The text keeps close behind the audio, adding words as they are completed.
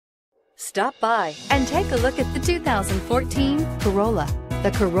Stop by and take a look at the 2014 Corolla. The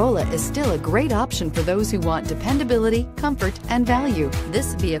Corolla is still a great option for those who want dependability, comfort, and value.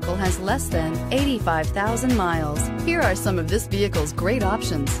 This vehicle has less than 85,000 miles. Here are some of this vehicle's great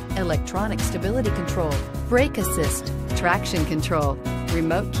options: electronic stability control, brake assist, traction control,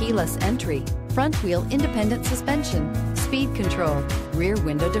 remote keyless entry, front wheel independent suspension, speed control, rear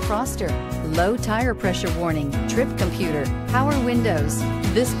window defroster, low tire pressure warning, trip computer, power windows.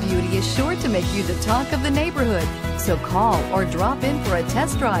 This beauty is sure to make you the talk of the neighborhood. So call or drop in for a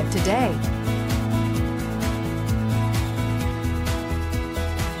test drive today.